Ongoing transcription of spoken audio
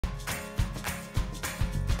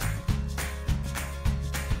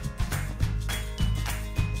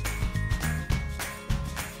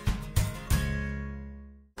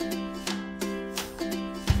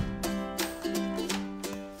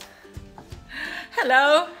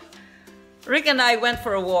Hello. Rick and I went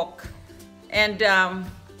for a walk, and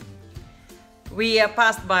we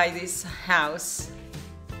passed by this house.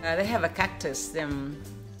 They have a cactus,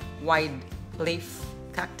 wide leaf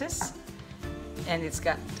cactus, and it's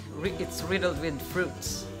riddled with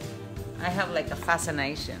fruits. I have like a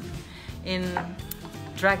fascination in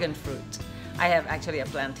dragon fruit. I have actually a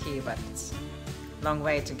plant here, but it's a long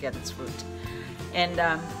way to get its fruit. And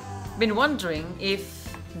been wondering if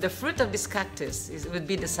the fruit of this cactus would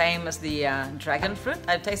be the same as the dragon fruit.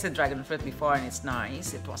 I've tasted dragon fruit before and it's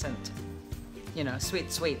nice. It wasn't, you know,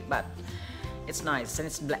 sweet, but it's nice and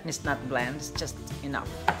it's not bland, it's just enough.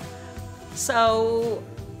 So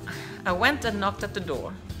I went and knocked at the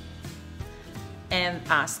door and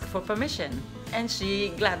asked for permission, and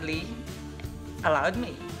she gladly allowed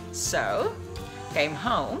me. So came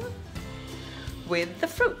home with the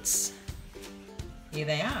fruits. Here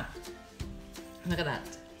they are. Look at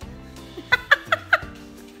that.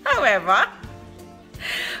 However,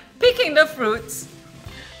 picking the fruits,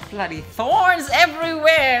 bloody thorns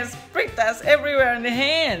everywhere, pricked us everywhere in the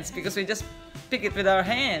hands because we just pick it with our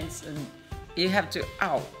hands, and you have to,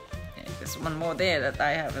 ow, there's one more there that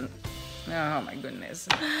I haven't, oh my goodness,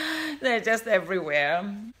 they're just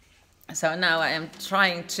everywhere. So now I am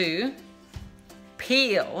trying to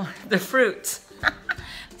peel the fruit.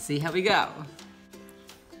 See how we go.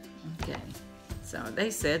 Okay, so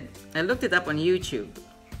they said, I looked it up on YouTube.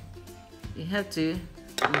 You have to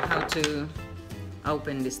know how to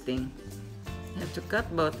open this thing. You have to cut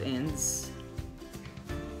both ends.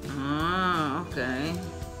 Ah, okay.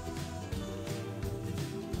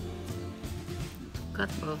 Cut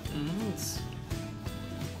both ends.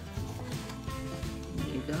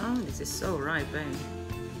 There you go. This is so ripe, eh?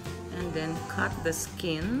 And then cut the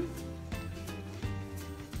skin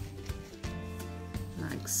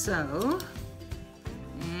like so,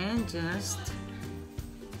 and just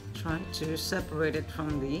try to separate it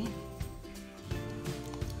from the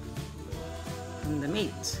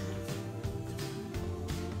meat.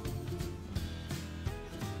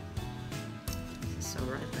 This is so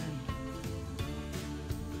ripe, eh?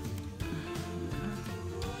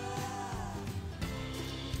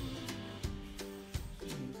 There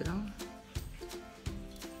you go.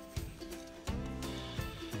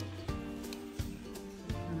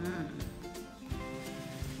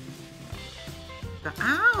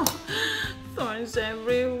 Ow! Thorns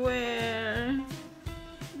everywhere.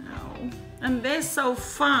 Ow. And they're so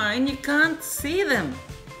fine, you can't see them.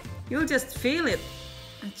 You'll just feel it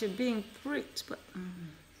that you're being pricked, but...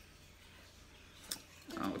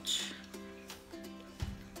 ouch.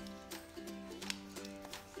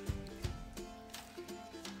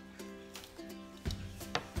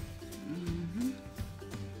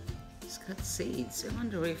 It's got seeds. I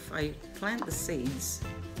wonder if I plant the seeds,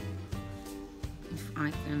 if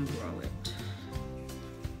I can grow it.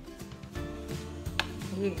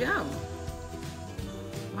 Here you go.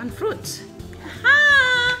 One fruit.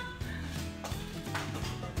 Ha!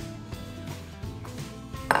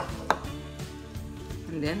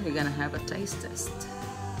 And then we're gonna have a taste test.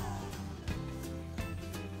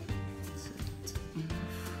 Is it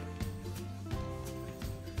enough?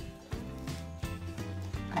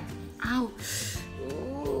 Ow!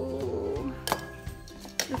 Oh,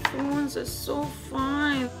 the thorns are so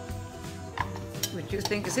fine. Would you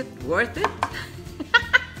think, is it worth it?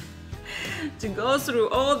 To go through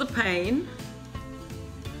all the pain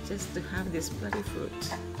just to have this bloody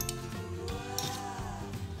fruit.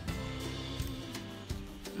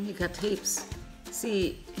 You got heaps.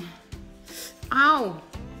 See, ow!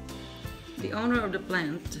 The owner of the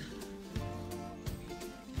plant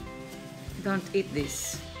don't eat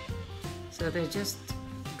this, so they're just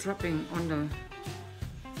dropping on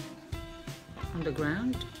the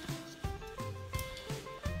ground.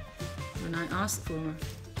 When I asked for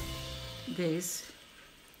this,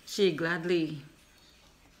 she gladly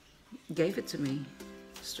gave it to me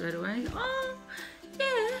straight away. Oh,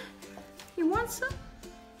 yeah, you want some?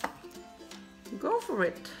 Go for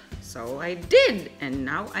it. So I did, and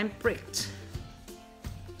now I'm pricked.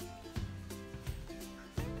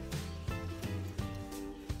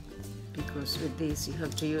 Because with this you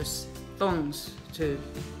have to use tongs to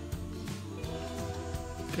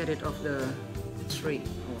get it off the tree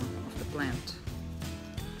or off the plant.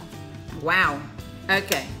 Wow.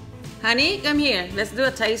 Okay. Honey, come here. Let's do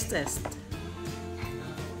a taste test.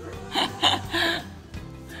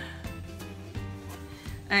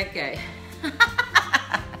 Okay.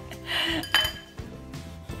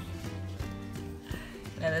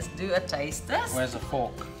 Let us do a taste test. Where's the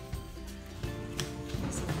fork?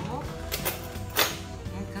 Here's the fork.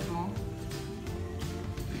 Yeah, cut more.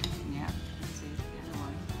 Yeah, that's it.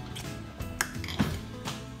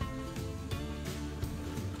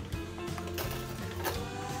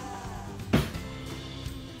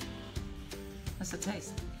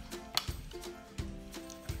 taste.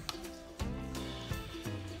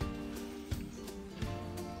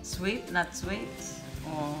 Sweet, not sweet,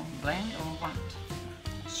 or bland, or what?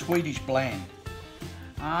 Sweetish bland.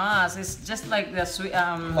 Ah, so it's just like the sweet,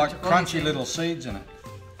 like crunchy thing. Little seeds in it.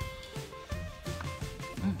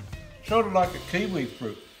 Sort of like a kiwi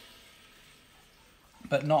fruit,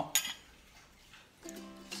 but not.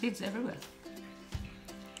 Seeds everywhere.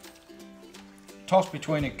 Toss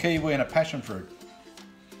between a kiwi and a passion fruit,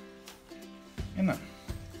 isn't it?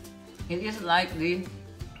 It is like the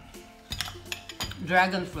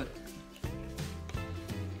dragon fruit.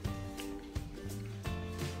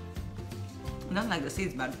 I don't like the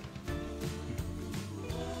seeds, but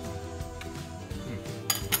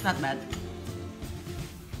not bad.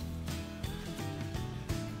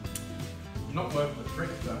 Not worth the prick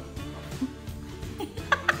though.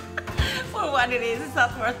 For what it is, it's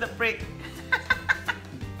not worth the prick.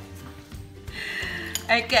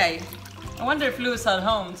 Okay, I wonder if Lou's at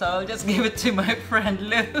home, so I'll just give it to my friend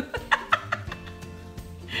Lou.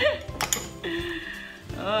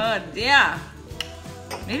 Oh dear.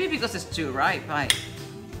 Maybe because it's too ripe, right?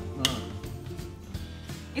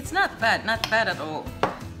 It's not bad at all.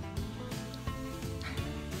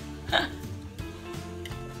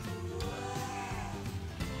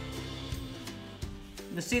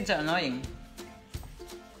 The seeds are annoying.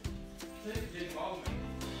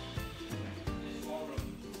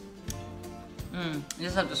 You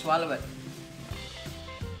just have to swallow it.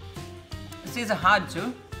 The seeds are hard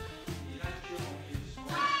too.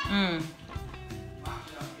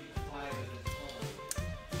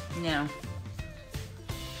 Yeah.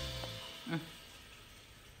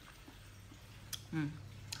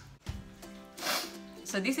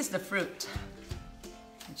 So this is the fruit,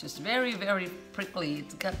 which is very, very prickly.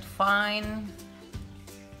 It's got fine.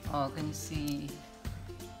 Oh, can you see?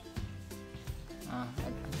 I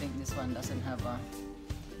think this one doesn't have a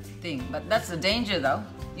thing, but that's the danger though.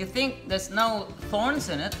 You think there's no thorns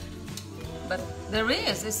in it, but there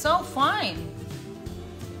is. It's so fine.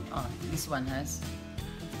 Oh, this one has.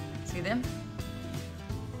 See them?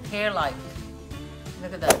 Hair-like.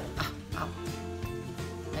 Look at that. Ow, ow.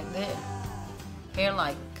 Like there.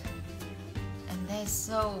 Hair-like. And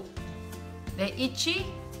they're itchy.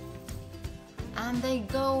 And they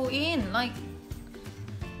go in like.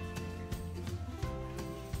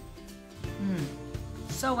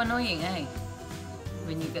 So annoying, eh?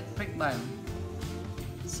 When you get pricked by them.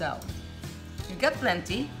 So, you got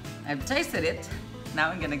plenty. I've tasted it.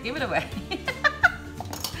 Now I'm gonna give it away.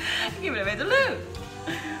 Give it away to Lou.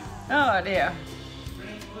 Oh dear.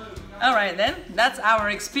 Alright then, that's our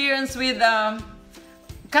experience with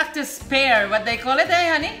cactus pear. What they call it,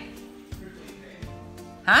 eh honey?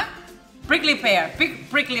 Huh? Prickly pear.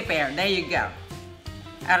 Prickly pear. There you go.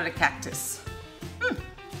 Out of the cactus.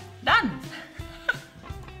 Done.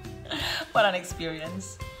 What an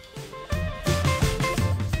experience.